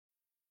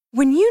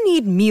When you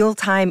need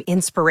mealtime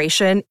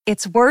inspiration,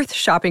 it's worth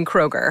shopping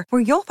Kroger,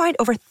 where you'll find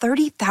over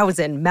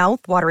 30,000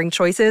 mouth-watering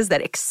choices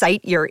that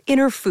excite your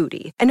inner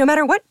foodie. And no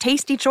matter what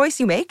tasty choice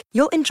you make,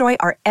 you'll enjoy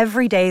our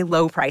everyday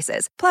low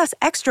prices, plus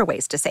extra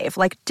ways to save,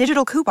 like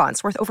digital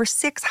coupons worth over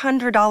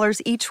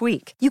 $600 each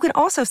week. You can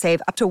also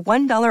save up to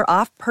 $1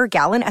 off per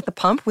gallon at the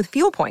pump with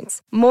fuel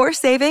points. More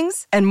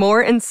savings and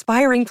more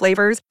inspiring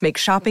flavors make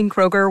shopping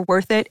Kroger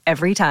worth it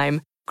every time.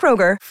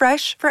 Kroger,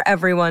 fresh for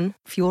everyone.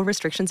 Fuel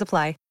restrictions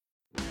apply.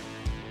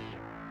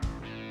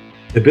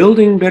 The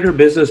Building Better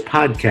Business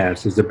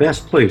podcast is the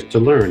best place to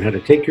learn how to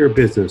take your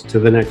business to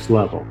the next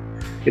level.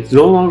 It's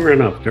no longer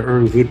enough to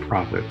earn good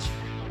profits.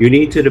 You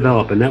need to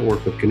develop a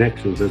network of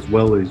connections as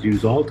well as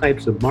use all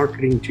types of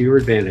marketing to your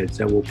advantage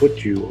that will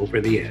put you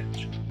over the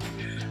edge.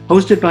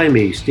 Hosted by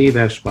me, Steve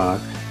Eschbach,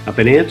 a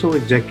financial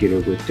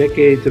executive with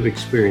decades of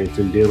experience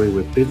in dealing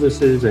with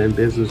businesses and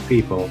business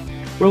people,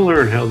 we'll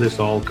learn how this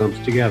all comes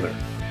together.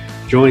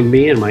 Join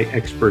me and my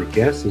expert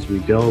guests as we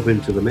delve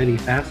into the many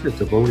facets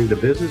of owning the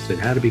business and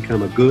how to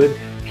become a good,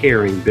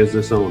 caring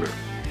business owner.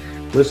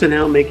 Listen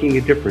how making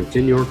a difference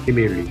in your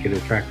community can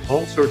attract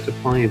all sorts of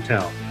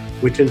clientele,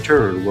 which in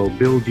turn will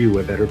build you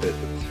a better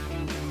business.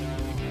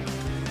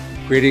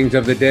 Greetings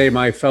of the day,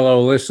 my fellow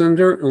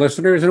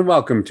listeners, and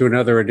welcome to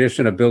another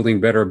edition of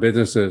Building Better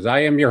Businesses.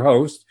 I am your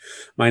host.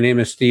 My name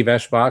is Steve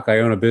Eschbach. I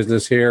own a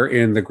business here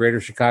in the greater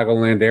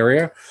Chicagoland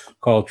area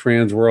called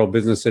Transworld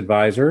Business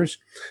Advisors.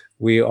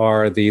 We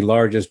are the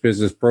largest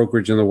business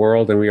brokerage in the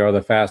world, and we are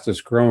the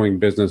fastest growing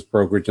business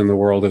brokerage in the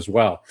world as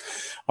well.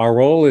 Our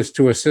role is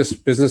to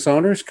assist business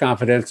owners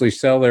confidentially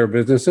sell their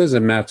businesses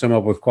and match them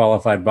up with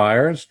qualified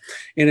buyers.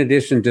 In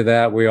addition to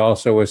that, we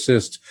also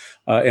assist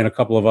in a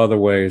couple of other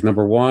ways.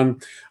 Number one,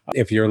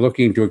 if you're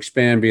looking to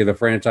expand via the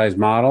franchise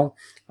model,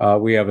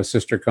 we have a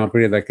sister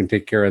company that can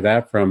take care of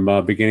that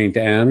from beginning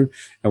to end.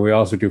 And we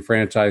also do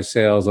franchise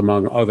sales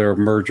among other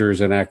mergers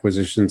and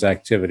acquisitions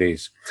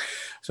activities.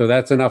 So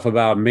that's enough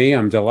about me.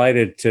 I'm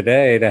delighted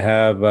today to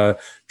have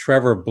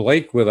Trevor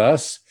Blake with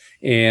us.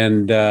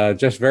 And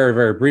just very,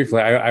 very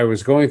briefly, I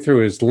was going through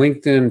his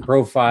LinkedIn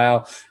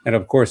profile and,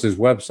 of course, his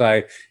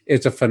website.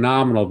 It's a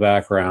phenomenal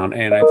background.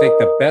 And I think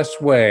the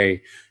best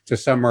way to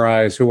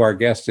summarize who our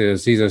guest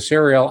is, he's a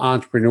serial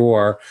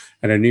entrepreneur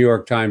and a New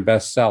York Times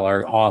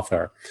bestseller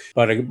author.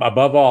 But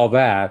above all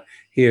that,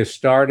 he has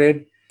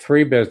started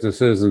 3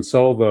 businesses and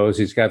sold those.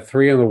 He's got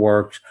 3 in the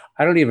works.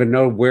 I don't even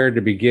know where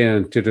to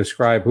begin to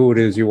describe who it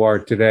is you are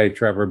today,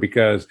 Trevor,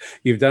 because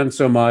you've done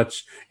so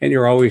much and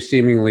you're always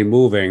seemingly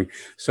moving.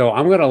 So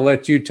I'm going to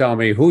let you tell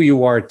me who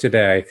you are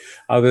today,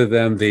 other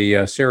than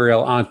the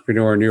serial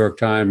entrepreneur, New York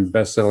Times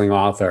bestselling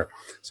author.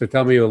 So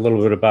tell me a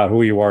little bit about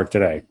who you are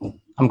today.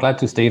 I'm glad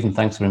to, Steve, and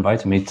thanks for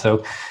inviting me.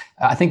 So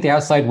I think the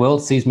outside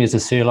world sees me as a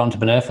serial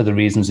entrepreneur for the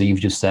reasons that you've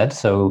just said.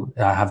 So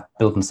I have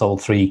built and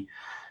sold 3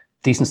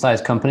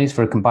 decent-sized companies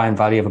for a combined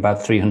value of about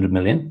 $300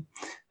 million.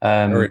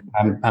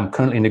 I'm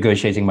currently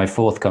negotiating my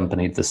 4th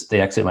company, the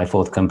exit of my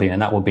 4th company, and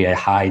that will be a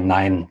high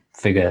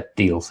 9-figure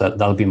deal. So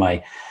that'll be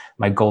my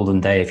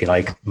golden day, if you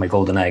like, my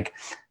golden egg.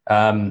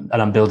 And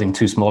I'm building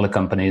 2 smaller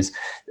companies.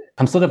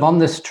 I'm sort of on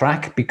this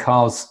track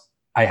because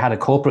I had a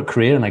corporate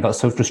career and I got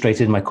so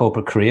frustrated in my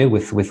corporate career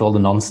with all the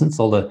nonsense,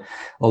 all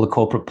the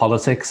corporate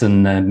politics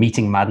and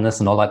meeting madness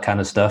and all that kind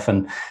of stuff.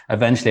 And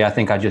eventually I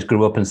think I just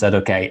grew up and said,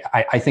 okay,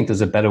 I think there's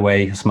a better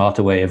way, a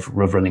smarter way of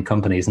running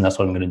companies, and that's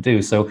what I'm going to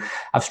do. So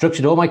I've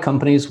structured all my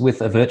companies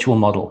with a virtual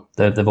model.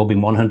 They've all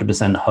been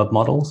 100% hub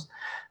models.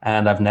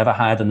 And I've never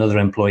hired another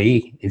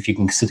employee, if you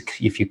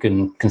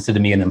can consider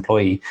me an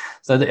employee.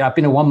 So I've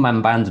been a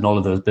one-man band in all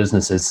of those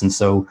businesses. And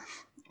so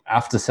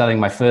after selling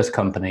my first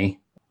company,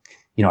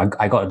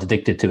 I got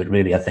addicted to it,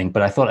 really, I think.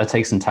 But I thought I'd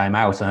take some time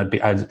out, and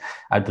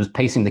I was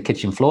pacing the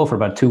kitchen floor for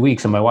about 2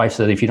 weeks, and my wife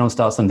said, if you don't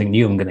start something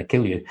new, I'm going to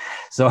kill you.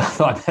 So I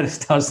thought I'd better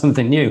start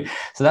something new.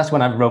 So that's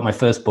when I wrote my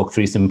first book,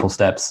 3 Simple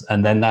Steps.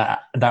 And then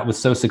that was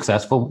so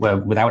successful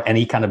without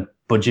any kind of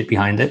budget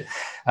behind it,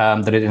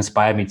 that it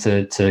inspired me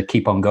to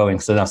keep on going.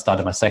 So then I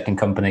started my 2nd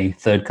company,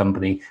 3rd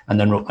company, and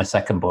then wrote my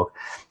 2nd book.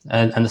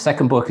 And the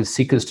 2nd book is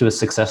Secrets to a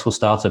Successful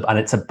Startup. And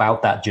it's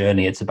about that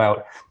journey. It's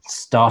about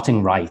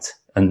starting right.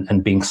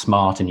 And being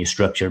smart in your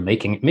structure,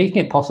 making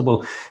it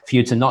possible for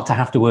you to not to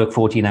have to work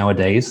 14-hour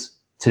days,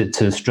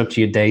 to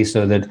structure your day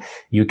so that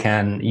you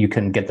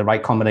can get the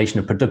right combination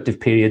of productive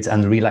periods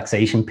and the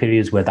relaxation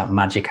periods where that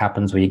magic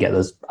happens, where you get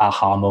those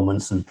aha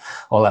moments and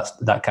all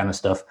that kind of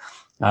stuff.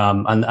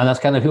 And that's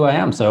kind of who I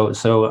am.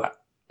 So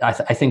I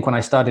think when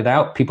I started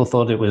out, people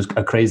thought it was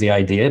a crazy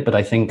idea, but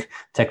I think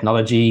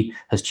technology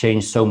has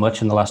changed so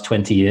much in the last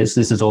 20 years.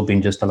 This has all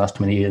been just the last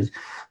 20 years.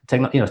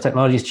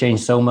 Technology has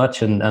changed so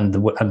much, and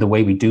the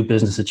way we do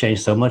business has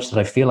changed so much that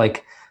I feel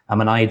like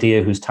I'm an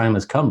idea whose time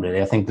has come,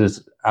 really. I think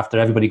after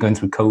everybody going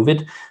through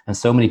COVID and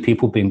so many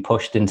people being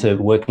pushed into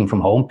working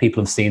from home,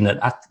 people have seen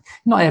that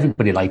not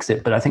everybody likes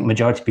it, but I think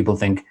majority of people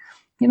think,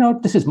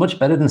 this is much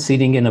better than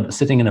sitting in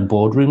a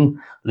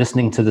boardroom,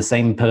 listening to the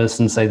same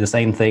person say the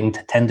same thing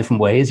 10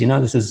 different ways.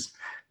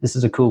 This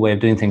is a cool way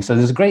of doing things. So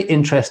there's a great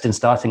interest in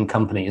starting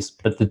companies,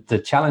 but the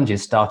challenge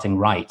is starting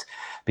right.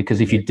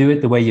 Because if you do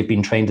it the way you've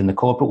been trained in the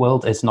corporate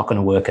world, it's not going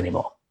to work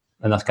anymore.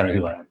 And that's kind of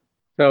who I am.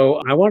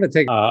 So I want to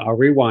take a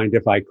rewind,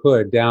 if I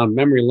could, down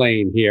memory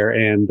lane here.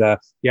 And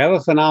you have a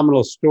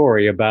phenomenal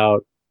story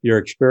about your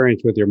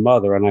experience with your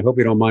mother. And I hope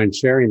you don't mind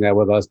sharing that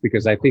with us,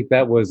 because I think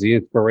that was the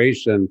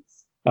inspiration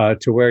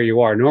to where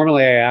you are.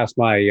 Normally, I ask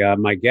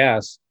my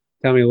guests,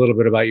 tell me a little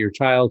bit about your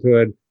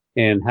childhood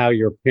and how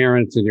your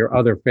parents and your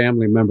other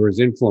family members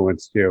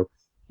influenced you.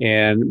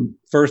 And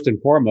first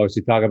and foremost,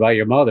 you talk about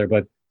your mother,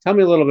 but tell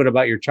me a little bit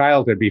about your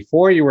childhood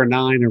before you were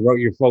 9 and wrote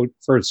your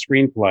first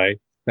screenplay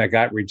that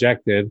got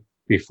rejected,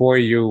 before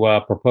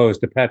you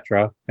proposed to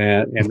Petra.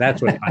 And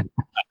that's what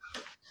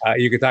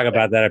you can talk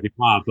about that if you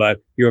want, but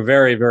you were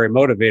very, very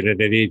motivated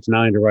at age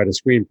 9 to write a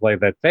screenplay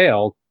that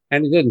failed,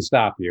 and it didn't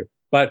stop you.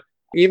 But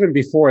even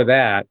before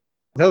that,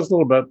 tell us a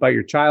little bit about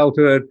your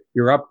childhood,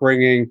 your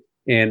upbringing,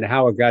 and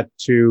how it got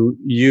to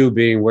you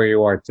being where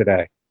you are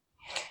today.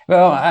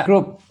 Well, I grew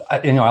up,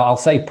 I'll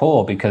say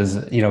poor because,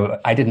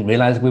 I didn't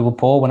realize we were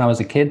poor when I was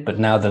a kid, but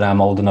now that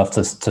I'm old enough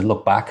to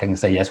look back and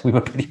say, yes, we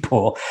were pretty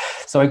poor.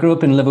 So I grew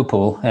up in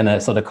Liverpool in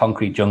a sort of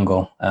concrete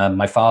jungle.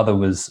 My father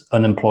was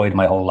unemployed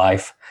my whole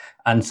life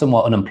and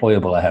somewhat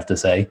unemployable, I have to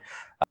say.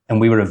 And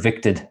we were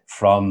evicted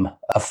from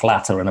a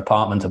flat or an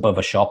apartment above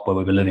a shop where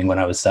we were living when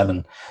I was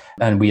 7.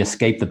 And we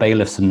escaped the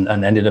bailiffs and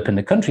ended up in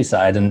the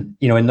countryside. And,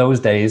 in those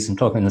days, I'm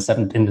talking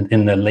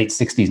in the late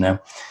 60s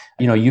now,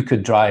 you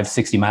could drive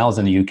 60 miles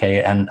in the UK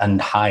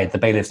and hide. The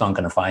bailiffs aren't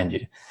going to find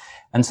you.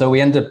 And so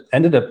we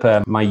ended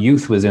up, my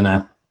youth was in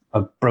a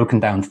broken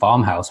down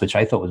farmhouse, which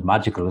I thought was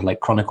magical. It was like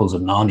Chronicles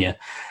of Narnia.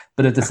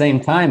 But at the same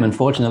time,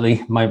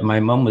 unfortunately, my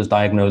mum was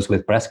diagnosed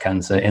with breast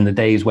cancer in the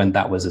days when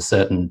that was a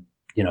certain,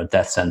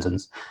 death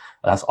sentence.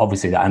 That's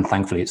obviously that, and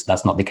thankfully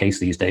that's not the case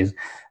these days.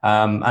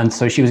 And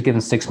so she was given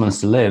 6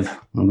 months to live,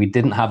 and we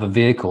didn't have a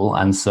vehicle.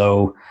 And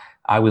so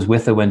I was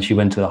with her when she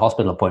went to the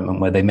hospital appointment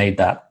where they made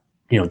that,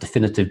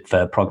 definitive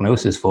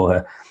prognosis for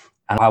her.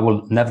 And I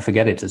will never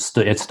forget it.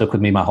 It stuck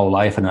with me my whole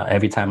life. And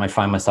every time I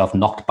find myself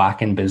knocked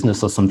back in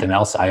business or something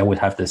else, I always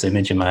have this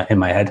image in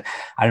my head.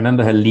 I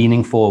remember her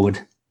leaning forward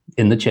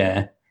in the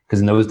chair, because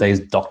in those days,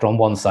 doctor on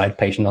one side,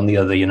 patient on the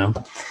other,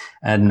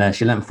 And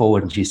she leant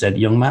forward and she said,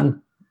 "Young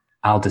man,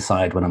 I'll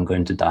decide when I'm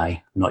going to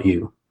die, not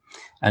you."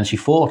 And she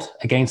fought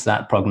against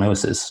that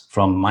prognosis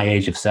from my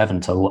age of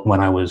 7 till when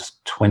I was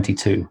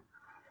 22.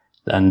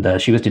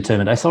 And she was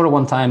determined. I saw her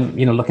one time,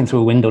 looking through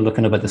a window,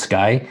 looking up at the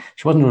sky.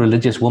 She wasn't a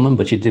religious woman,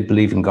 but she did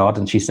believe in God.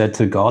 And she said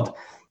to God,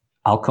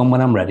 "I'll come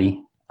when I'm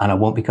ready, and I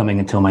won't be coming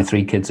until my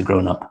 3 kids are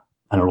grown up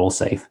and are all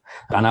safe."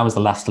 And I was the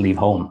last to leave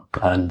home.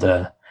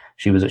 And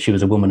she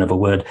was a woman of a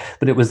word.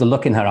 But it was the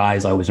look in her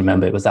eyes I always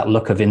remember. It was that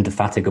look of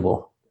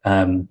indefatigable.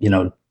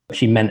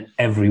 She meant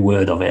every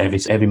word of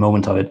it, every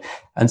moment of it.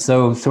 And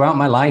so throughout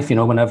my life,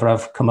 whenever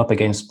I've come up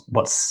against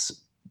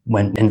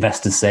when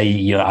investors say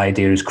your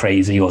idea is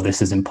crazy or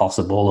this is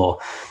impossible or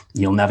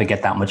you'll never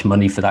get that much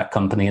money for that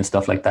company and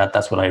stuff like that,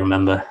 that's what I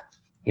remember.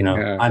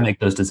 I make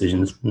those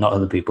decisions, not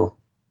other people.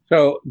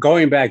 So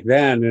going back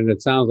then, and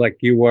it sounds like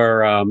you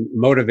were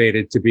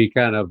motivated to be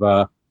kind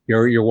of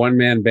your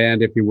one-man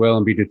band, if you will,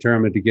 and be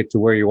determined to get to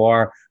where you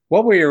are.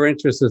 What were your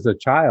interests as a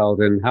child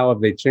and how have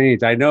they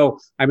changed? I'm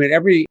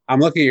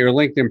looking at your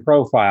LinkedIn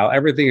profile.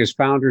 Everything is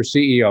founder,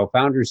 CEO,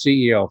 founder,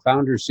 CEO,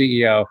 founder,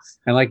 CEO.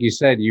 And like you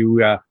said, you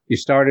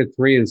started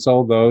 3 and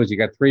sold those. You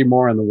got 3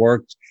 more in the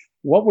works.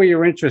 What were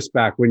your interests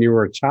back when you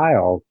were a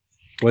child?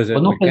 Was it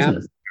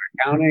mechanics,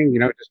 accounting,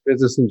 just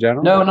business in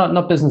general? No,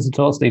 not business at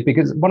all, Steve,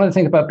 because one of the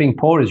things about being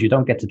poor is you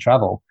don't get to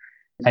travel.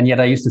 And yet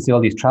I used to see all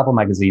these travel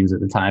magazines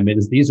at the time.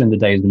 These were in the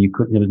days when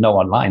there was no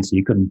online, so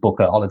you couldn't book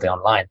a holiday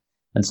online.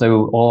 And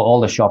so all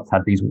the shops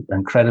had these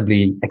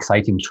incredibly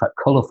exciting,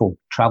 colorful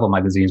travel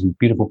magazines with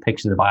beautiful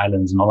pictures of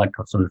islands and all that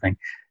sort of thing.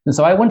 And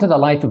so I wanted a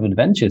life of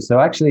adventure. So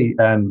actually,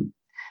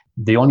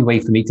 the only way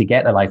for me to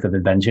get a life of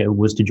adventure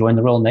was to join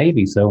the Royal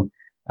Navy. So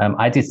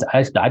I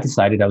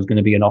decided I was going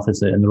to be an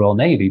officer in the Royal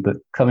Navy. But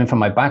coming from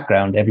my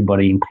background,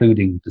 everybody,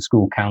 including the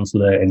school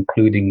counselor,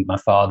 including my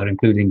father,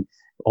 including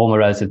all my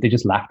relatives, they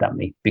just laughed at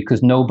me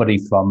because nobody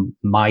from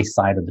my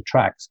side of the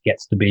tracks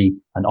gets to be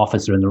an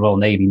officer in the Royal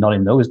Navy, not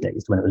in those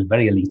days when it was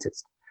very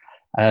elitist.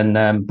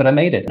 And but I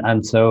made it.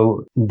 And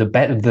so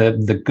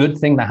the good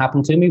thing that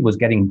happened to me was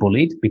getting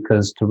bullied,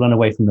 because to run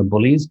away from the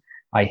bullies,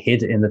 I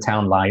hid in the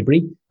town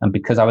library. And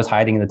because I was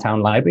hiding in the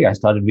town library, I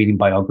started reading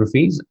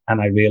biographies,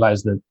 and I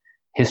realized that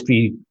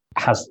history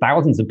has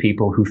thousands of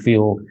people who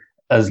feel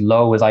as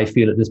low as I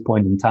feel at this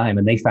point in time,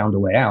 and they found a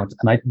way out.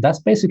 And that's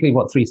basically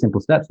what 3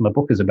 Simple Steps, my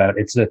book, is about.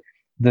 It's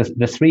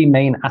the 3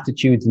 main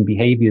attitudes and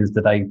behaviors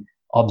that I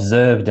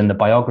observed in the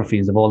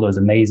biographies of all those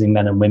amazing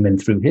men and women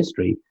through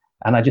history.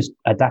 And I just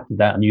adapted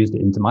that and used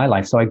it into my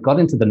life. So I got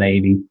into the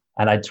Navy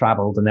and I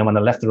traveled. And then when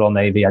I left the Royal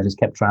Navy, I just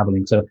kept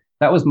traveling. So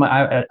that was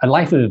a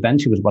life of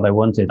adventure was what I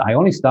wanted. I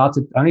only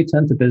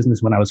turned to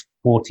business when I was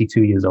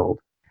 42 years old.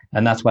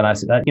 And that's when I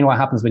said, what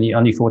happens when you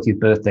on your 40th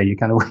birthday, you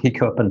kind of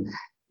wake up and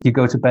You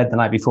go to bed the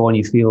night before and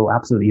you feel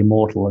absolutely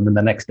immortal. And then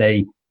the next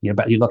day, you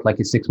look like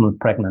you're 6 months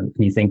pregnant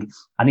and you think,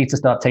 I need to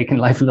start taking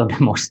life a little bit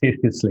more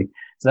seriously.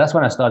 So that's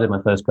when I started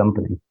my first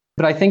company.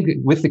 But I think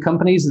with the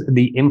companies,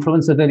 the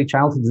influence of early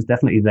childhood is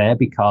definitely there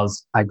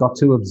because I got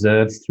to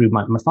observe through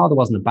my father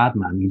wasn't a bad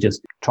man. He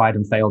just tried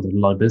and failed in a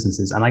lot of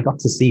businesses. And I got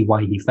to see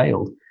why he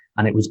failed.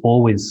 And it was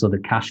always sort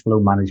of cash flow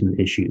management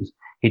issues.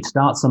 He'd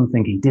start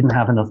something, he didn't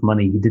have enough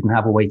money, he didn't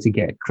have a way to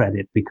get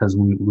credit because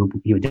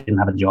he didn't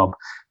have a job.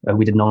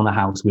 We didn't own a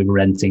house, we were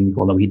renting,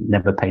 although he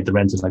never paid the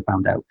rent, as I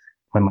found out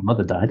when my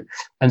mother died.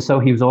 And so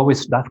he was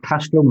always, that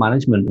cash flow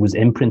management was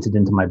imprinted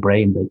into my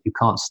brain that you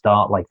can't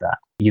start like that.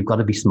 You've got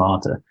to be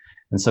smarter.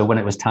 And so when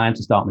it was time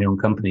to start my own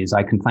companies,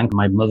 I can thank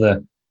my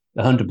mother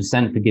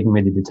 100% for giving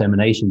me the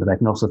determination, but I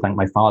can also thank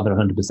my father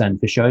 100%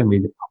 for showing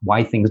me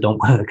why things don't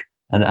work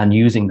and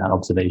using that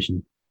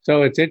observation.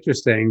 So it's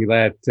interesting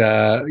that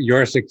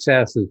your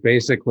success is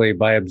basically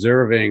by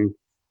observing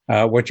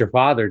what your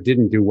father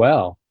didn't do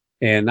well.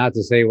 And not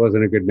to say he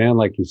wasn't a good man,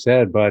 like you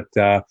said, but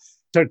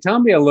so tell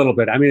me a little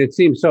bit. I mean, it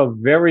seems so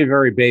very,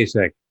 very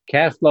basic.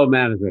 Cash flow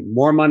management,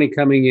 more money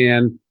coming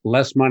in,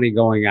 less money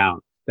going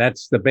out.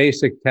 That's the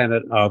basic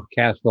tenet of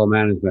cash flow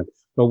management.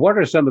 But what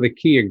are some of the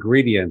key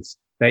ingredients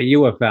that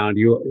you have found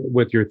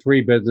with your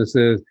three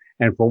businesses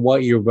and for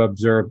what you've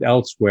observed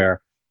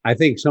elsewhere? I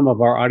think some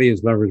of our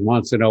audience members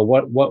wants to know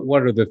what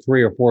are the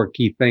 3 or 4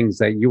 key things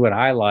that you would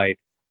highlight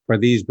for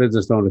these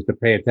business owners to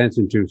pay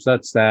attention to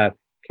such that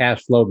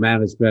cash flow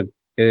management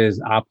is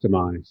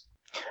optimized.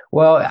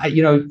 Well, I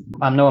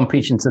know I'm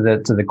preaching to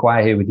the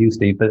choir here with you,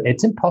 Steve, but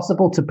it's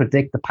impossible to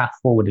predict the path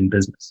forward in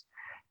business.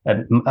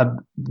 A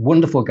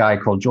wonderful guy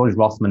called George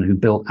Rothman, who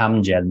built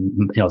Amgen,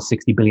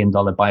 $60 billion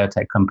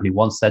biotech company,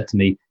 once said to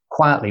me,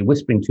 quietly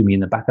whispering to me in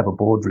the back of a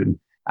boardroom,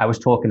 I was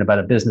talking about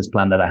a business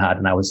plan that I had,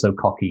 and I was so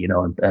cocky,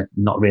 and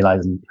not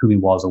realizing who he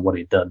was or what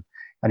he'd done.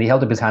 And he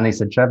held up his hand and he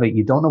said, Trevor,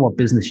 you don't know what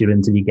business you're in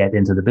until you get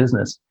into the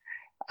business.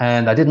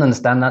 And I didn't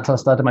understand that until I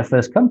started my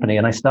first company.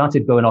 And I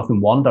started going off in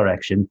one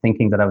direction,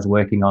 thinking that I was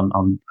working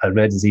on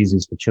rare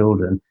diseases for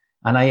children.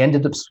 And I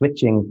ended up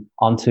switching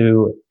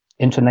onto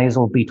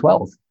intranasal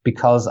B12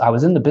 because I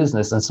was in the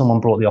business and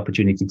someone brought the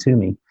opportunity to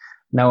me.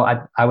 Now,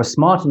 I was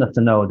smart enough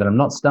to know that I'm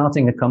not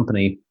starting a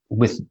company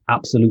with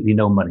absolutely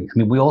no money. I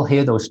mean, we all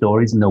hear those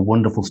stories and they're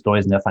wonderful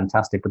stories and they're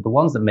fantastic, but the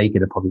ones that make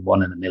it are probably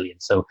 1 in a million.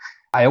 So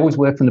I always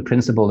work from the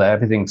principle that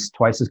everything's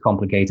twice as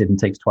complicated and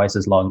takes twice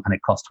as long and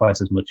it costs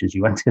twice as much as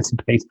you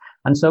anticipate.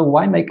 And so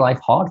why make life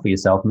hard for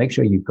yourself? Make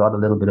sure you've got a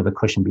little bit of a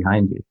cushion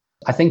behind you.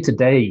 I think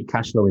today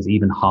cash flow is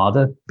even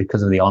harder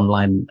because of the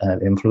online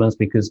influence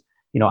because,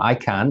 I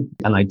can,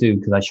 and I do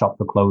because I shop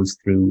for clothes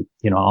through,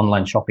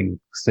 online shopping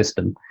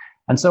system.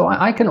 And so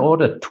I can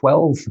order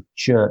 12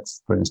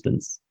 shirts, for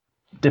instance,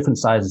 different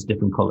sizes,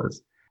 different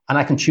colors. And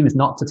I can choose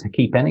not to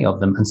keep any of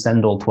them and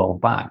send all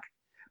 12 back.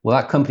 Well,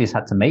 that company's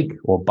had to make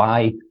or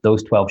buy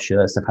those 12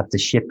 shirts. They've had to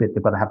ship it.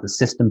 They've got to have the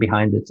system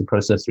behind it to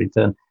process the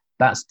return.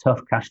 That's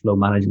tough cash flow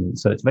management.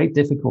 So it's very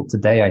difficult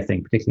today, I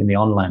think, particularly in the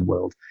online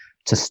world,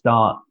 to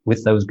start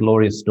with those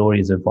glorious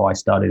stories of, I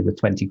started with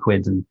 20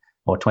 quid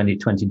or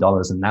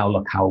 $20 and now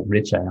look how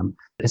rich I am.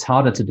 It's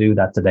harder to do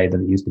that today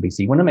than it used to be.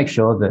 So you want to make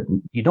sure that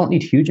you don't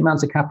need huge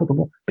amounts of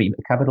capital,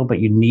 but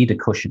you need a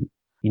cushion.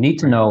 You need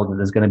to know that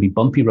there's going to be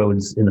bumpy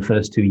roads in the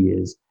first 2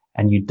 years,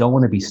 and you don't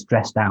want to be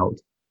stressed out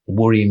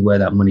worrying where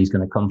that money is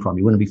going to come from.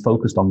 You want to be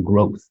focused on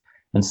growth.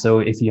 And so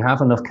if you have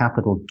enough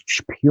capital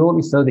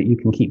purely so that you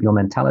can keep your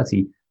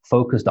mentality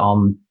focused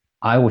on,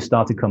 I always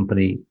start a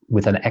company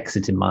with an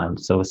exit in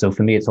mind. So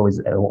for me, it's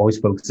always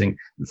focusing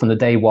from the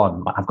day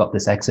one. I've got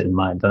this exit in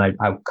mind, and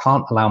I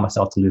can't allow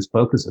myself to lose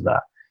focus of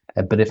that.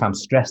 But if I'm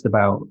stressed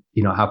about,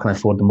 how can I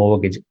afford the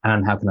mortgage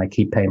and how can I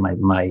keep paying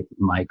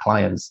my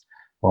clients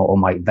or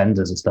my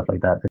vendors and stuff like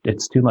that,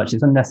 it's too much.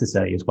 It's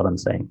unnecessary is what I'm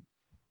saying.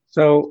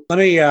 So let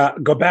me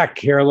go back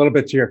here a little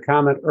bit to your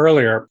comment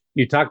earlier.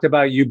 You talked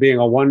about you being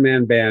a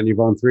one-man band. You've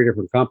owned 3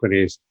 different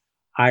companies.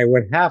 I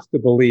would have to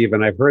believe,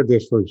 and I've heard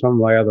this from some of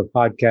my other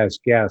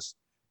podcast guests,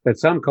 that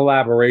some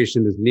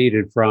collaboration is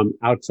needed from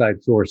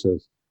outside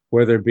sources,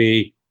 whether it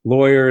be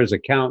lawyers,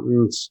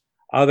 accountants,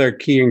 other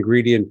key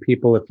ingredient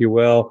people, if you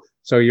will.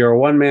 So you're a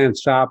one-man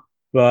shop,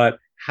 but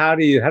how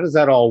does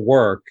that all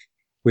work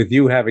with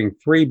you having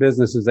 3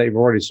 businesses that you've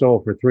already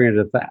sold for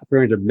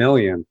 300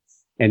 million,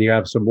 and you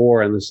have some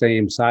more in the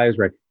same size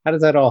range? How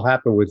does that all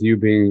happen with you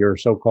being your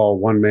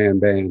so-called one-man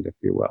band, if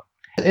you will?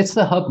 It's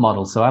the hub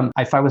model. So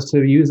if I was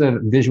to use a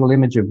visual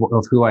image of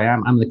who I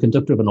am, I'm the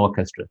conductor of an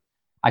orchestra.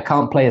 I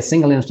can't play a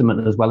single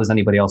instrument as well as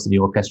anybody else in the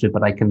orchestra,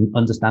 but I can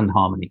understand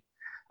harmony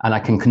and I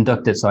can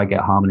conduct it so I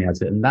get harmony out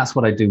of it. And that's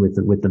what I do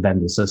with the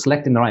vendors. So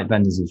selecting the right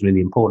vendors is really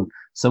important.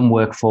 Some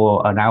work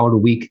for an hour a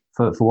week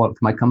for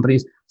my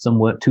companies. Some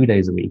work 2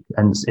 days a week.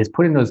 And it's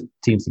putting those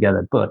teams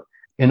together. But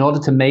in order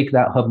to make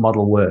that hub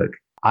model work,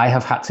 I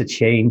have had to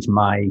change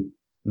my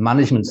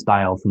management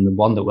style from the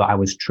one that I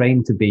was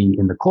trained to be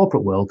in the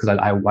corporate world, because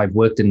I've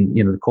worked in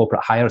the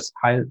corporate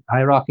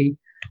hierarchy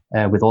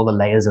with all the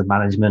layers of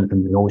management,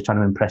 and you're always trying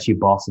to impress your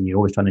boss and you're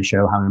always trying to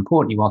show how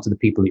important you are to the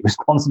people you're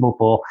responsible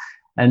for.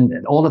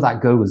 And all of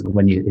that goes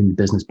when you're in the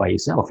business by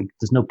yourself.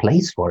 There's no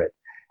place for it.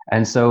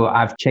 And so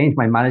I've changed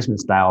my management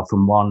style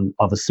from one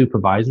of a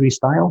supervisory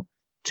style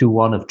to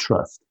one of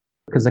trust.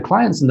 Because the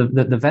clients and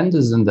the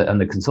vendors and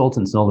the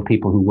consultants and all the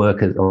people who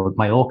work at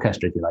my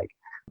orchestra, if you like,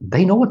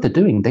 they know what they're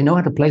doing. They know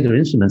how to play their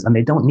instruments, and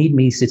they don't need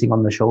me sitting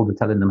on the shoulder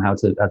telling them how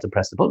to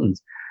press the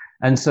buttons.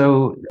 And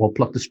so, or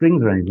pluck the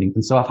strings or anything.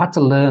 And so I've had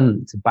to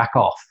learn to back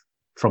off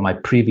from my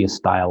previous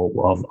style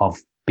of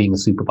being a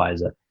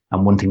supervisor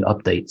and wanting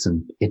updates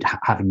and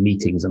having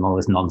meetings and all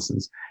this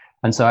nonsense.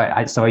 And so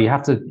so you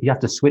have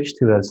to switch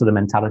to a sort of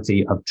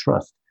mentality of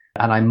trust.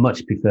 And I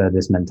much prefer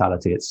this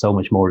mentality. It's so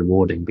much more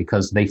rewarding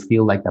because they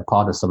feel like they're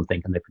part of something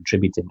and they're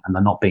contributing and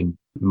they're not being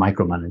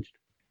micromanaged.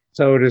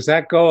 So does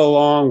that go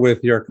along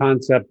with your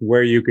concept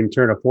where you can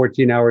turn a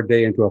 14-hour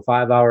day into a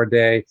 5-hour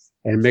day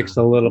and mix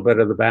a little bit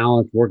of the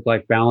balance,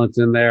 work-life balance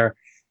in there?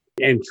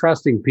 And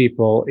trusting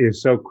people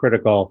is so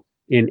critical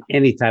in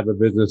any type of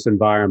business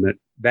environment.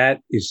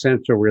 That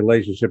essential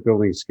relationship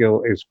building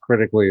skill is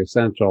critically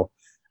essential.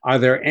 Are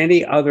there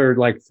any other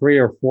like 3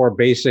 or 4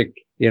 basic,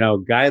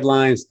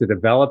 guidelines to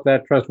develop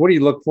that trust? What do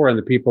you look for in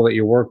the people that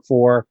you work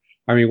for?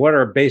 I mean, what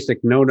are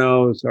basic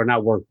no-nos, or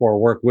not work for,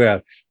 work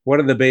with? What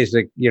are the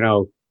basic,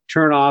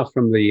 turn-offs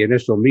from the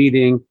initial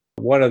meeting?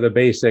 What are the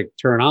basic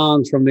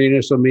turn-ons from the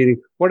initial meeting?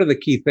 What are the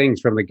key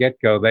things from the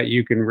get-go that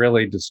you can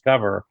really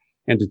discover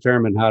and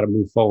determine how to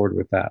move forward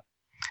with that?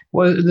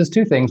 Well, there's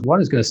 2 things.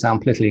 One is going to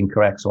sound politically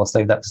incorrect, so I'll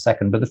save that for a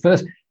second. But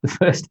the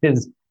first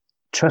is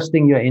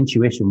trusting your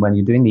intuition when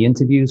you're doing the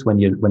interviews, when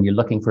you're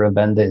looking for a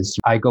vendor.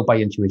 I go by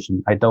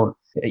intuition. I don't,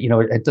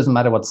 it doesn't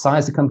matter what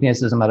size the company is,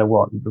 it doesn't matter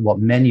what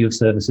menu of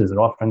services they're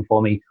offering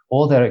for me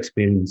or their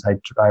experience.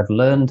 I've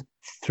learned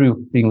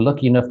through being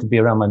lucky enough to be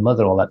around my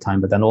mother all that time,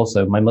 but then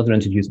also my mother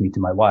introduced me to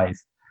my wife,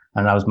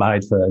 and I was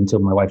married until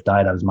my wife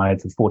died. I was married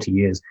for 40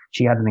 years.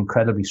 She had an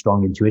incredibly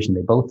strong intuition.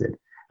 They both did.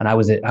 And I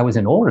was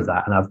in awe of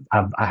that.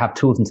 And I have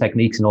tools and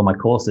techniques in all my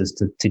courses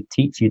to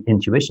teach you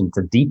intuition,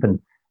 to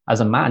deepen. As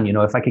a man,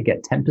 if I could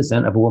get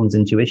 10% of a woman's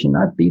intuition,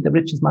 I'd be the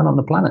richest man on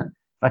the planet.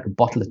 If I could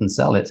bottle it and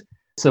sell it.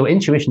 So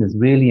intuition is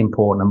really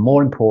important, and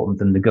more important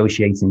than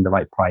negotiating the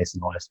right price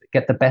and all this.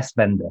 Get the best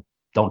vendor.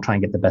 Don't try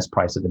and get the best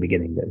price at the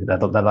beginning.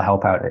 That'll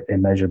help out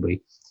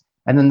immeasurably.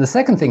 And then the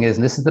second thing is,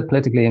 and this is the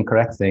politically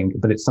incorrect thing,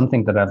 but it's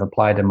something that I've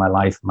applied in my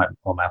life, my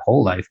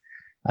whole life.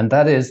 And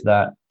that is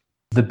that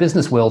the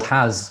business world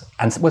has,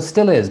 and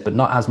still is, but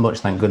not as much,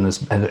 thank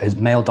goodness, is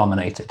male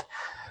dominated.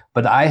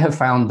 But I have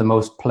found the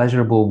most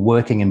pleasurable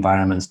working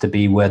environments to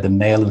be where the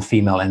male and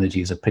female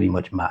energies are pretty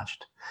much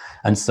matched.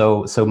 And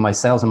so my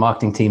sales and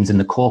marketing teams in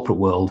the corporate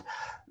world,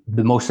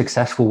 the most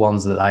successful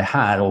ones that I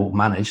had or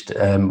managed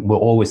were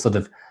always sort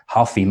of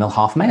half female,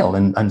 half male.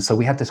 And so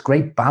we had this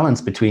great balance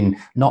between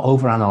not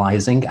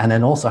overanalyzing and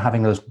then also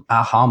having those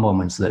aha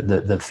moments that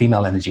the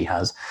female energy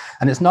has.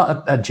 And it's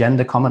not a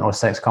gender comment or a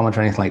sex comment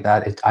or anything like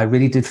that. I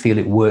really did feel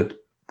it worked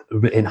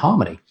in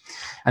harmony.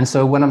 And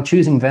so when I'm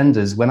choosing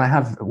vendors, when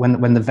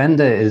the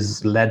vendor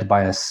is led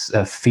by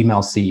a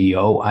female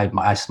CEO,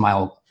 I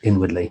smile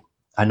inwardly.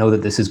 I know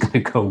that this is going to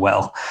go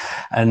well.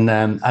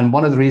 And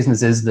one of the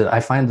reasons is that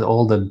I find that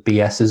all the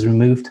BS is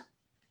removed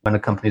when a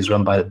company is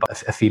run by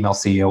a female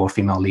CEO or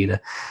female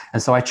leader.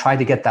 And so I try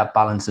to get that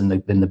balance in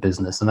the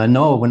business. And I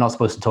know we're not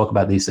supposed to talk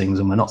about these things,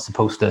 and we're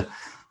supposed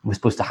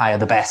to hire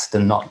the best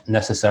and not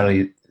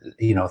necessarily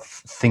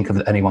think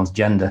of anyone's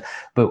gender.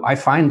 But I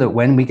find that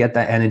when we get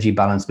that energy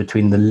balance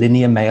between the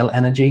linear male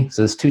energy,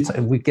 so there's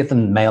we give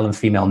them male and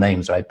female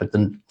names, right? But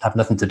then have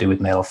nothing to do with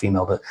male or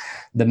female. But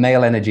the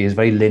male energy is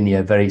very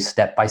linear, very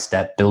step by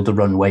step, build a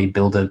runway,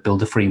 build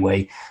a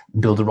freeway,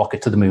 build a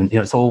rocket to the moon.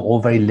 It's all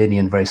very linear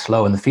and very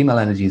slow. And the female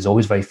energy is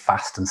always very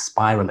fast and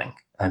spiraling.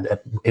 And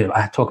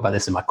I talk about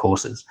this in my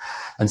courses.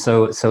 And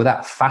so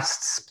that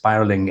fast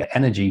spiraling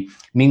energy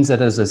means that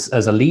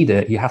as a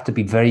leader, you have to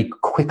be very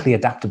quickly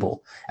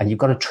adaptable, and you've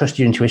got to trust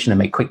your intuition and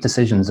make quick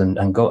decisions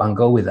and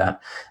go with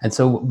that. And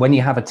so when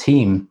you have a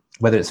team,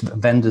 whether it's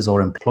vendors or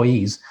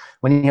employees,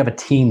 when you have a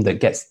team that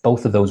gets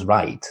both of those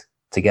right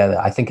together,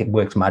 I think it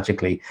works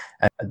magically.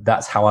 And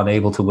that's how I'm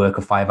able to work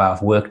a 5-hour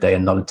workday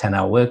and not a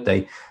 10-hour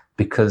workday,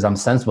 because I'm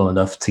sensible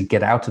enough to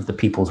get out of the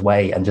people's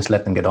way and just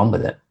let them get on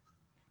with it.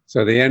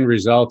 So the end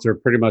results are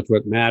pretty much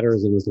what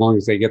matters. And as long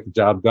as they get the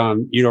job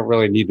done, you don't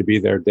really need to be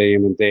there day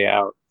in and day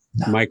out.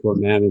 No.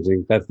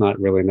 Micromanaging, that's not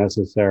really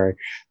necessary.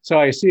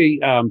 So I see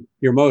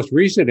your most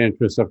recent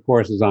interest, of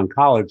course, is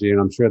oncology, and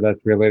I'm sure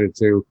that's related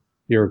to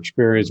your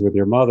experience with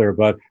your mother.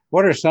 But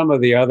what are some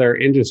of the other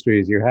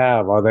industries you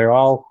have? Are they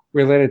all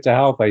related to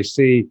health? I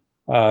see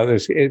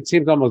it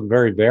seems almost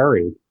very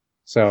varied.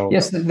 So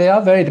yes, they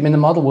are varied. I mean, the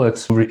model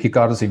works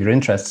regardless of your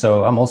interest.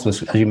 So I'm also,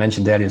 as you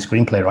mentioned earlier, a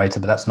screenplay writer,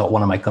 but that's not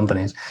one of my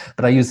companies.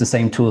 But I use the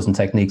same tools and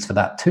techniques for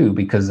that too,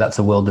 because that's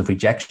a world of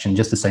rejection,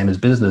 just the same as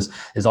business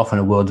is often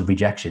a world of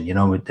rejection.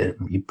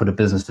 You put a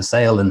business for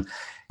sale, and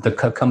the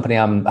company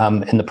I'm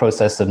in the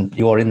process, and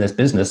you're in this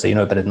business, so you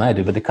know better than I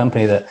do, but the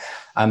company that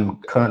I'm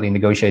currently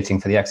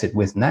negotiating for the exit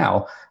with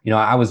now,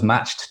 I was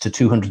matched to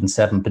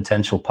 207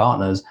 potential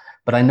partners,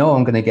 but I know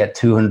I'm going to get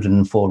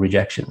 204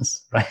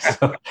 rejections, right?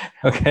 So,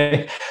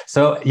 okay.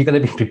 So you're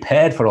going to be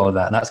prepared for all of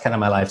that. And that's kind of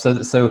my life.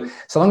 So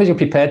long as you're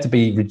prepared to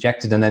be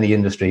rejected in any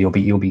industry,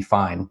 you'll be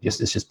fine. It's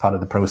just part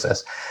of the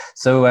process.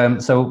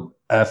 So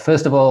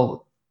first of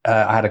all,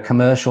 I had a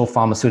commercial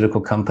pharmaceutical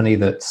company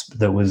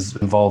that was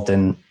involved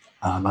in,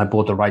 I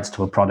bought the rights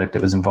to a product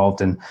that was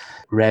involved in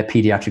rare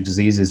pediatric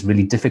diseases,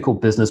 really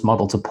difficult business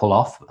model to pull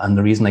off. And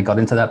the reason I got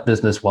into that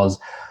business was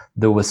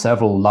there were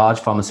several large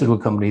pharmaceutical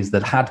companies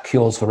that had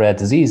cures for rare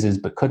diseases,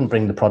 but couldn't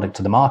bring the product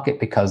to the market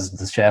because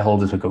the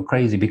shareholders would go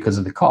crazy because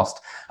of the cost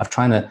of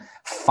trying to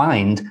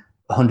find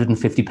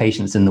 150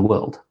 patients in the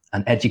world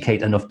and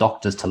educate enough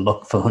doctors to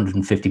look for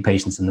 150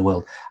 patients in the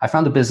world. I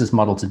found a business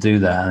model to do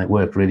that, and it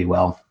worked really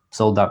well.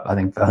 Sold that, I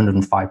think, for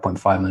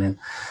 105.5 million.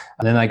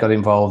 And then I got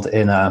involved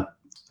in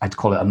I'd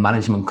call it a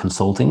management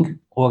consulting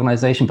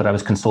organization, but I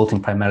was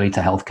consulting primarily to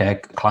healthcare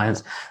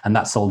clients. And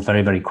that sold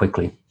very, very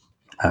quickly,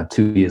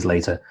 2 years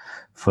later,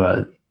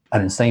 for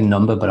an insane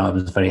number, but I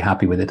was very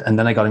happy with it. And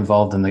then I got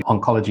involved in the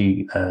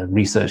oncology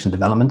research and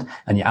development.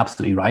 And you're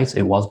absolutely right.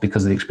 It was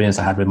because of the experience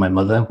I had with my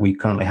mother. We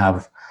currently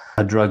have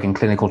a drug in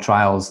clinical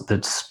trials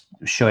that's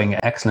showing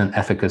excellent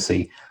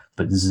efficacy,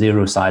 but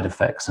zero side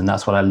effects. And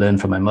that's what I learned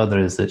from my mother,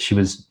 is that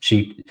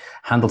she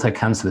handled her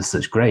cancer with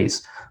such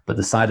grace, but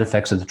the side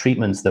effects of the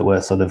treatments that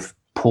were sort of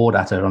poured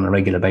at her on a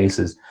regular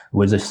basis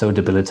were just so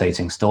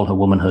debilitating, stole her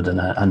womanhood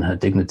and her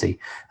dignity.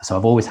 So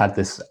I've always had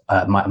this,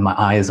 my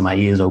eyes and my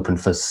ears open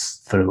for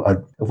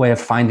a way of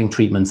finding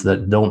treatments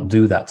that don't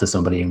do that to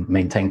somebody and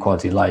maintain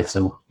quality of life.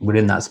 So we're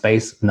in that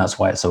space, and that's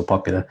why it's so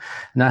popular.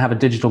 And I have a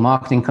digital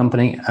marketing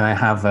company, and I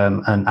have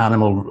an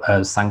animal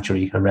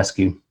sanctuary, a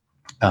rescue,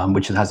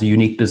 which has a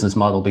unique business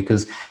model,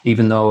 because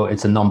even though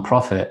it's a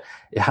non-profit,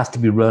 it has to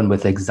be run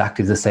with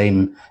exactly the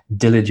same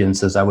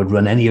diligence as I would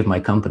run any of my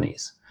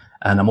companies.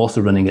 And I'm also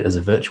running it as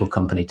a virtual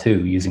company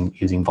too,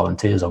 using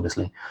volunteers,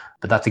 obviously.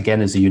 But that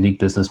again is a unique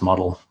business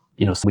model.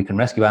 So we can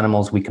rescue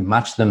animals, we can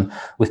match them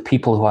with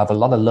people who have a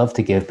lot of love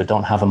to give, but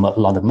don't have a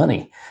lot of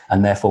money.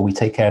 And therefore we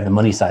take care of the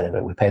money side of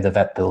it. We pay the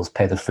vet bills,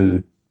 pay the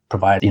food,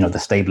 provide, the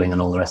stabling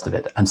and all the rest of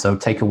it. And so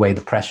take away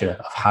the pressure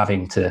of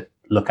having to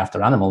look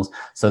after animals,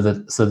 so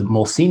that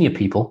more senior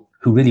people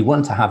who really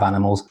want to have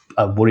animals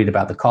are worried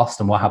about the cost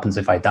and what happens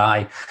if I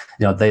die.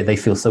 They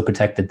feel so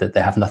protected that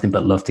they have nothing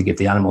but love to give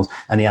the animals,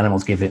 and the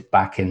animals give it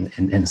back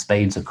in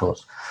spades, of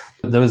course.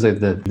 Those are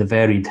the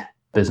varied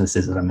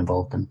businesses that I'm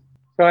involved in.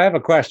 So I have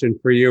a question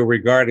for you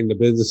regarding the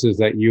businesses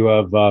that you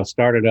have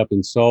started up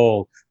and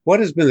sold. What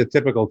has been the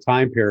typical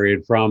time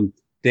period from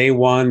day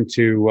one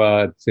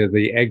to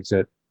the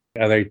exit?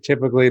 Are they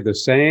typically the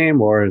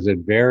same, or is it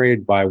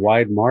varied by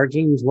wide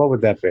margins? What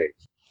would that be?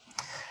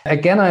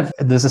 Again,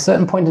 there's a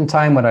certain point in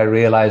time when I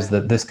realized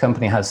that this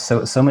company has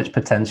so much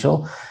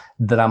potential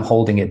that I'm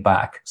holding it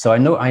back. So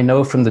I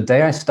know from the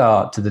day I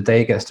start to the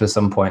day it gets to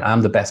some point,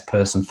 I'm the best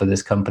person for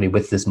this company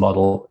with this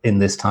model in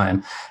this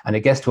time. And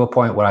it gets to a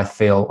point where I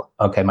feel,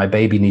 okay, my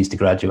baby needs to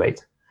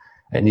graduate.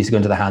 It needs to go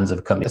into the hands of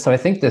a company. So I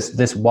think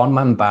this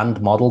one-man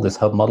band model, this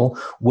hub model,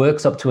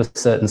 works up to a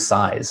certain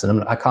size.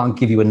 And I can't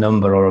give you a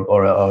number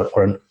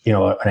or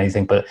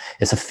anything, but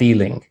it's a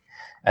feeling.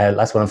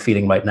 That's what I'm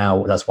feeling right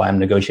now. That's why I'm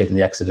negotiating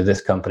the exit of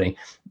this company.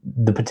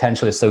 The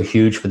potential is so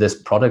huge for this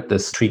product,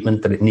 this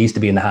treatment, that it needs to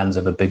be in the hands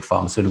of a big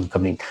pharmaceutical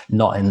company,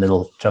 not in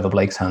little Trevor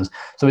Blake's hands.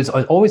 So it's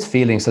always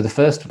feeling. So the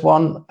first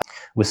one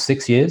was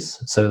 6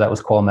 years. So that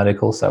was Qual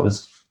Medical. So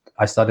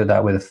I started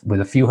that with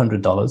a few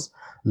 $100s,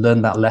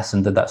 learned that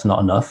lesson that that's not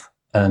enough,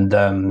 and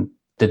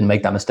didn't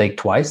make that mistake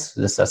twice.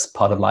 That's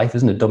part of life,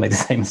 isn't it? Don't make the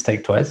same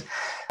mistake twice.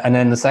 And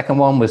then the second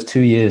one was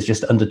 2 years,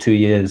 just under 2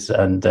 years,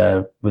 and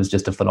was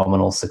just a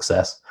phenomenal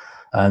success.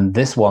 And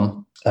this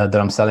one that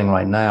I'm selling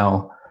right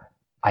now,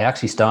 I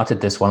actually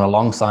started this one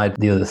alongside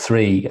the other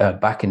three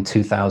back in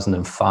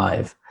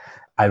 2005.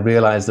 I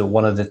realized that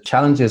one of the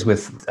challenges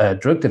with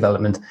drug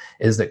development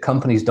is that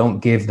companies don't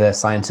give their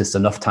scientists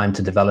enough time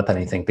to develop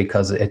anything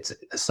because it's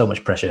so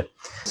much pressure.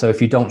 So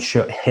if you don't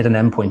hit an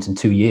endpoint in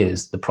 2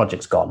 years, the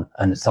project's gone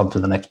and it's on to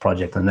the next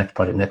project and the next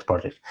project, next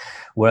project.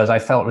 Whereas I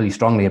felt really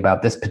strongly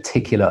about this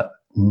particular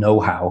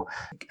know-how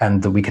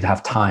and that we could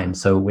have time.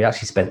 So we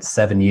actually spent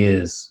 7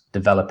 years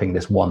developing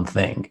this one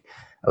thing.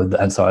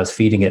 And so I was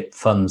feeding it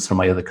funds from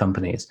my other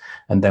companies.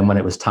 And then when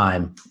it was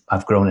time,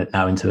 I've grown it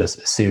now into a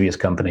serious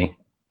company.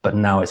 But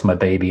now it's my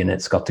baby and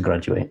it's got to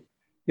graduate.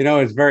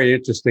 It's very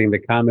interesting, the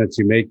comments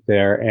you make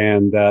there.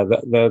 And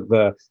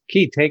the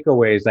key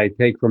takeaways I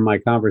take from my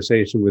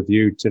conversation with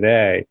you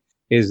today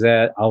is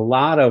that a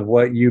lot of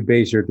what you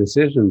base your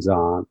decisions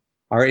on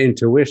are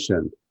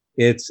intuition.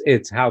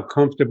 It's how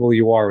comfortable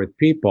you are with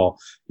people.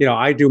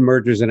 I do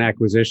mergers and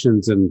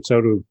acquisitions, and so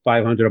do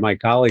 500 of my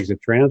colleagues at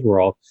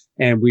Transworld.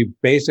 And we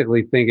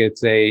basically think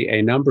it's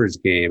a numbers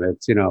game.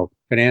 It's,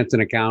 finance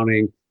and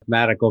accounting,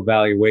 mathematical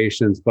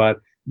valuations, but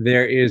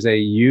there is a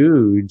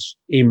huge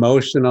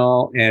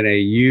emotional and a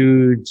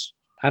huge,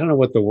 I don't know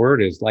what the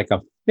word is, like a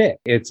fit.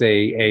 It's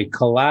a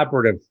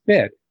collaborative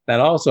fit that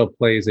also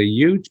plays a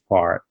huge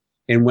part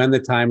and when the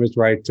time is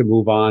right to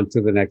move on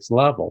to the next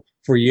level.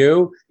 For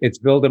you, it's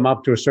build them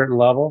up to a certain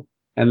level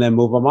and then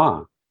move them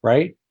on,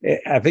 right?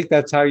 I think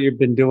that's how you've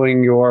been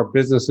doing your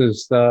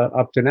businesses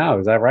up to now.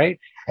 Is that right?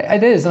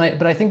 It is,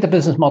 but I think the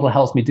business model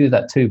helps me do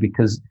that too,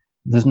 because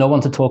there's no one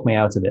to talk me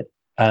out of it,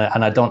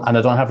 and I don't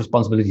have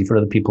responsibility for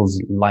other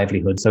people's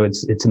livelihood. So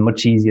it's a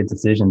much easier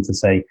decision to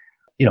say,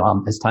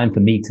 it's time for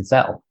me to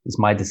sell. It's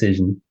my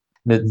decision.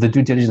 The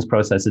due diligence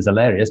process is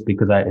hilarious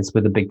because it's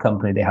with a big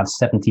company. They have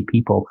 70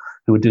 people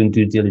who are doing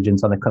due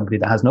diligence on a company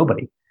that has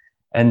nobody.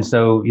 And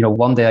so,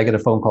 one day I get a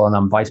phone call and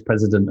I'm vice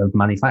president of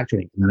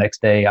manufacturing. And the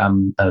next day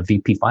I'm a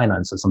VP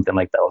finance or something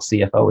like that, or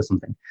CFO or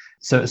something.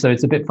 So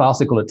it's a bit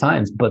farcical at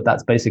times, but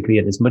that's basically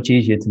it. It's much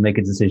easier to make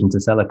a decision to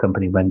sell a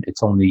company when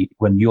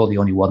you're the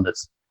only one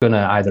that's going to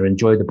either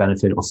enjoy the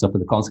benefit or suffer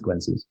the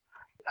consequences.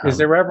 Is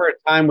there ever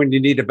a time when you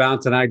need to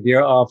bounce an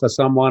idea off of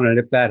someone? And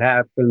if that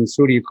happens,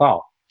 who do you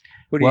call?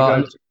 Who do you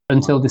go to?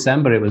 Until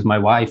December, it was my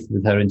wife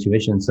with her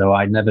intuition. So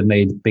I never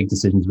made big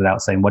decisions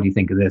without saying, what do you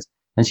think of this?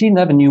 And she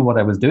never knew what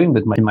I was doing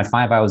with my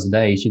 5 hours a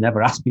day. She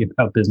never asked me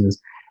about business.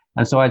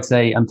 And so I'd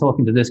say, I'm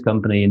talking to this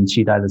company, and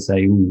she'd either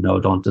say, no,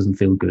 doesn't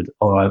feel good.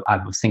 Or I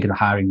was thinking of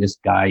hiring this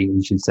guy,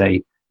 and she'd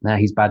say, nah,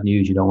 he's bad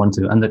news, you don't want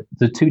to. And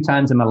the 2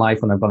 times in my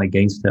life when I've gone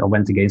against it or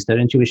went against her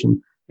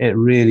intuition, it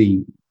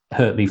really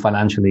hurt me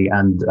financially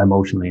and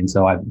emotionally. And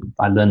so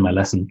I learned my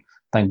lesson,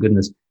 thank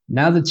goodness.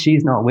 Now that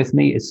she's not with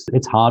me,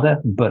 it's harder,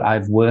 but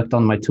I've worked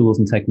on my tools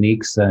and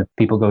techniques.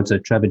 People go to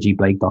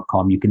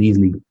trevorgblake.com. You can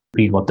easily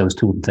read what those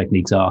tools and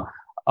techniques are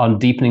on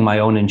deepening my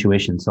own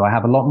intuition. So I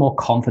have a lot more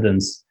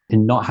confidence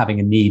in not having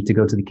a need to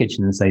go to the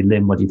kitchen and say,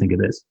 Lynn, what do you think of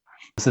this?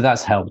 So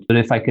that's helped. But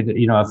if I could,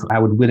 if I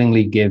would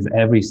willingly give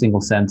every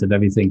single cent of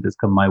everything that's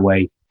come my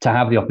way to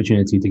have the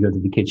opportunity to go to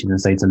the kitchen and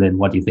say to Lynn,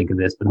 what do you think of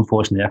this? But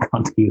unfortunately, I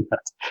can't do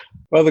that.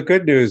 Well, the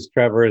good news,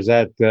 Trevor, is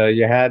that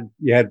you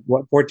had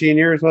what, 14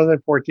 years, was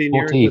it? 14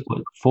 years?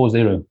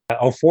 40.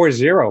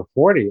 Oh,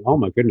 40. Oh,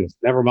 my goodness.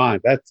 Never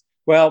mind.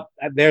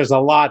 There's a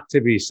lot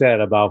to be said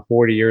about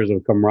 40 years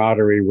of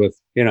camaraderie with,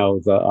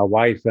 a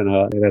wife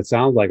and it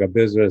sounds like a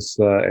business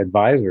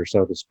advisor,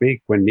 so to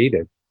speak, when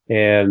needed.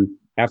 And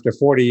after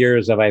 40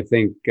 years of, I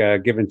think,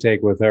 give and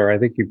take with her, I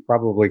think you've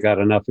probably got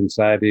enough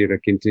inside of you to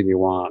continue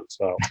on.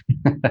 So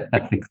I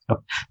think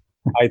so.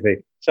 I think.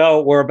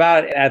 So we're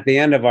about at the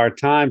end of our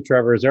time,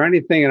 Trevor. Is there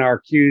anything in our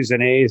Q's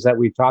and A's that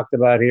we talked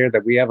about here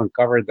that we haven't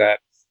covered that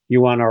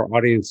you want our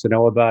audience to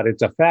know about?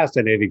 It's a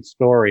fascinating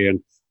story,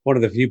 and one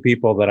of the few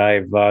people that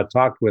I've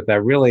talked with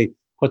that really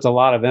puts a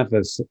lot of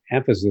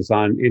emphasis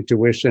on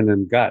intuition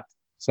and gut.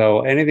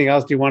 So anything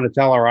else you want to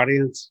tell our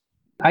audience?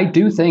 I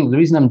do think the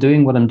reason I'm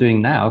doing what I'm doing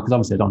now, because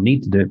obviously I don't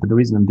need to do it, but the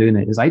reason I'm doing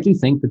it is I do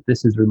think that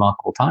this is a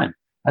remarkable time.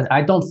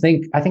 I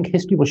think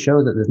history will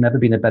show that there's never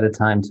been a better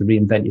time to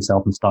reinvent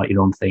yourself and start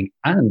your own thing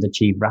and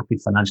achieve rapid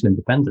financial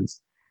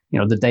independence.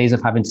 The days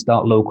of having to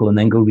start local and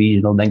then go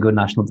regional, then go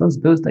national,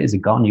 those days are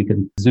gone. You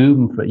can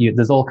Zoom.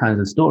 There's all kinds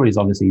of stories.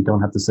 Obviously, you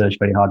don't have to search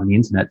very hard on the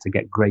internet to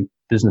get great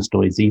business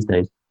stories these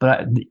days.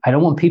 But I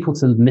don't want people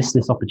to miss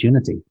this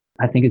opportunity.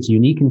 I think it's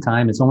unique in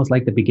time. It's almost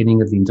like the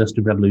beginning of the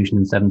Industrial Revolution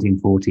in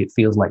 1740. It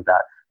feels like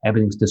that.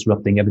 Everything's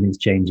disrupting, everything's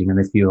changing. And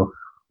if you're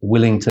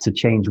willing to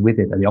change with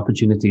it, the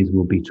opportunities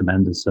will be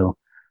tremendous. So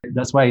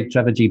that's why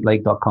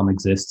trevorgblake.com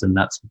exists. And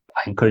I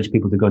encourage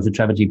people to go to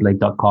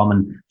trevorgblake.com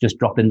and just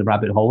drop in the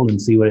rabbit hole and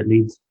see where it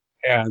leads.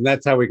 Yeah, and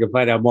that's how we can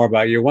find out more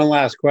about you. One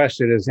last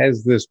question is,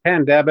 has this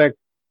pandemic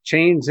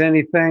changed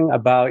anything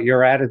about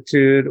your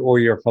attitude or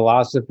your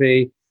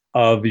philosophy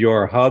of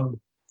your hub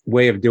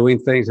way of doing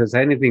things? Has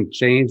anything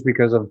changed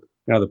because of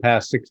the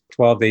past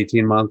 12 to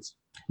 18 months?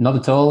 Not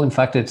at all. In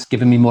fact, it's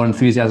given me more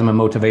enthusiasm and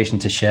motivation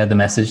to share the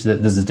message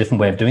that there's a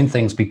different way of doing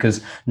things,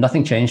 because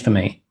nothing changed for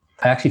me.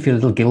 I actually feel a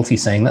little guilty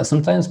saying that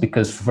sometimes,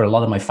 because for a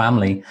lot of my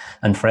family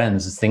and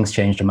friends, things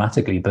changed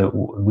dramatically, but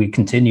we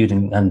continued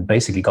and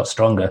basically got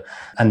stronger,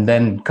 and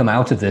then come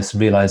out of this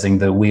realizing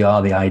that we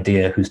are the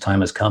idea whose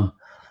time has come.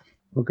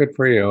 Well, good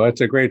for you.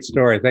 That's a great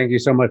story. Thank you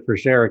so much for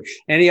sharing.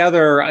 Any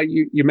other,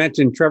 you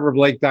mentioned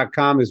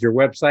trevorblake.com is your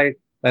website.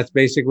 That's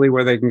basically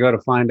where they can go to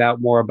find out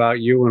more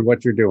about you and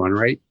what you're doing,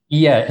 right?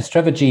 Yeah, it's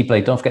Trevor G.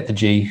 Blake. Don't forget the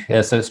G.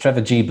 So it's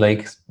Trevor G.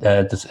 Blake.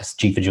 It's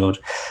G for George.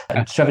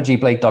 It's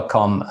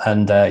trevorgblake.com,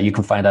 and you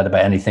can find out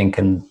about anything.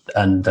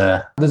 And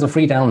there's a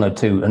free download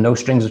too, a no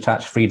strings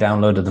attached free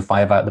download of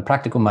the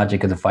practical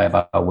magic of the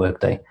 5-hour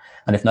workday.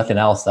 And if nothing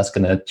else, that's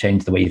going to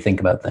change the way you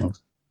think about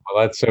things.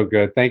 Well, that's so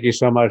good. Thank you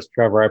so much,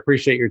 Trevor. I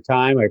appreciate your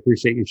time. I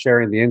appreciate you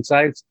sharing the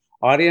insights.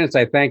 Audience,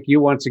 I thank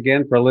you once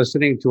again for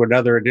listening to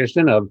another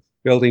edition of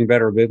Building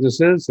Better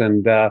Businesses,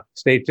 and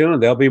stay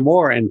tuned. There'll be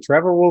more, and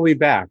Trevor will be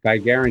back, I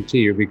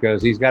guarantee you,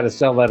 because he's got to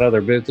sell that other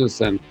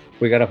business, and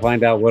we got to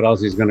find out what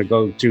else he's going to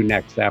go to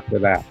next after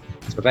that.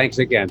 So thanks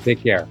again.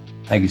 Take care.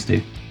 Thank you,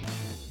 Steve.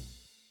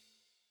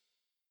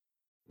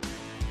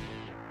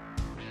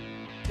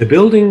 The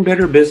Building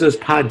Better Business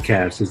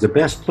podcast is the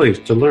best place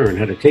to learn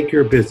how to take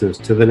your business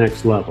to the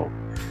next level.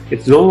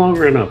 It's no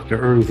longer enough to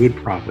earn good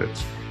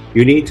profits.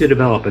 You need to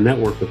develop a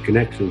network of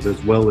connections,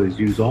 as well as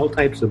use all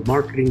types of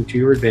marketing to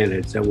your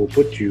advantage that will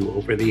put you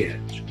over the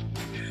edge.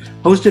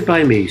 Hosted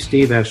by me,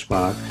 Steve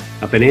Eschbach,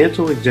 a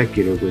financial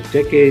executive with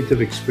decades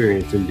of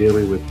experience in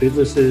dealing with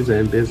businesses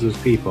and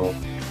business people,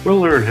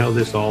 we'll learn how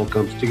this all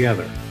comes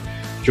together.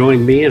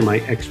 Join me and my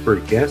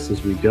expert guests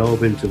as we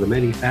delve into the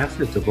many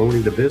facets of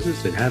owning the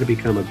business and how to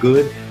become a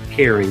good,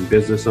 caring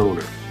business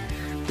owner.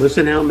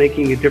 Listen how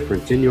making a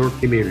difference in your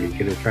community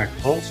can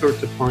attract all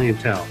sorts of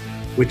clientele,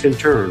 which in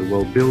turn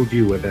will build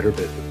you a better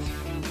business.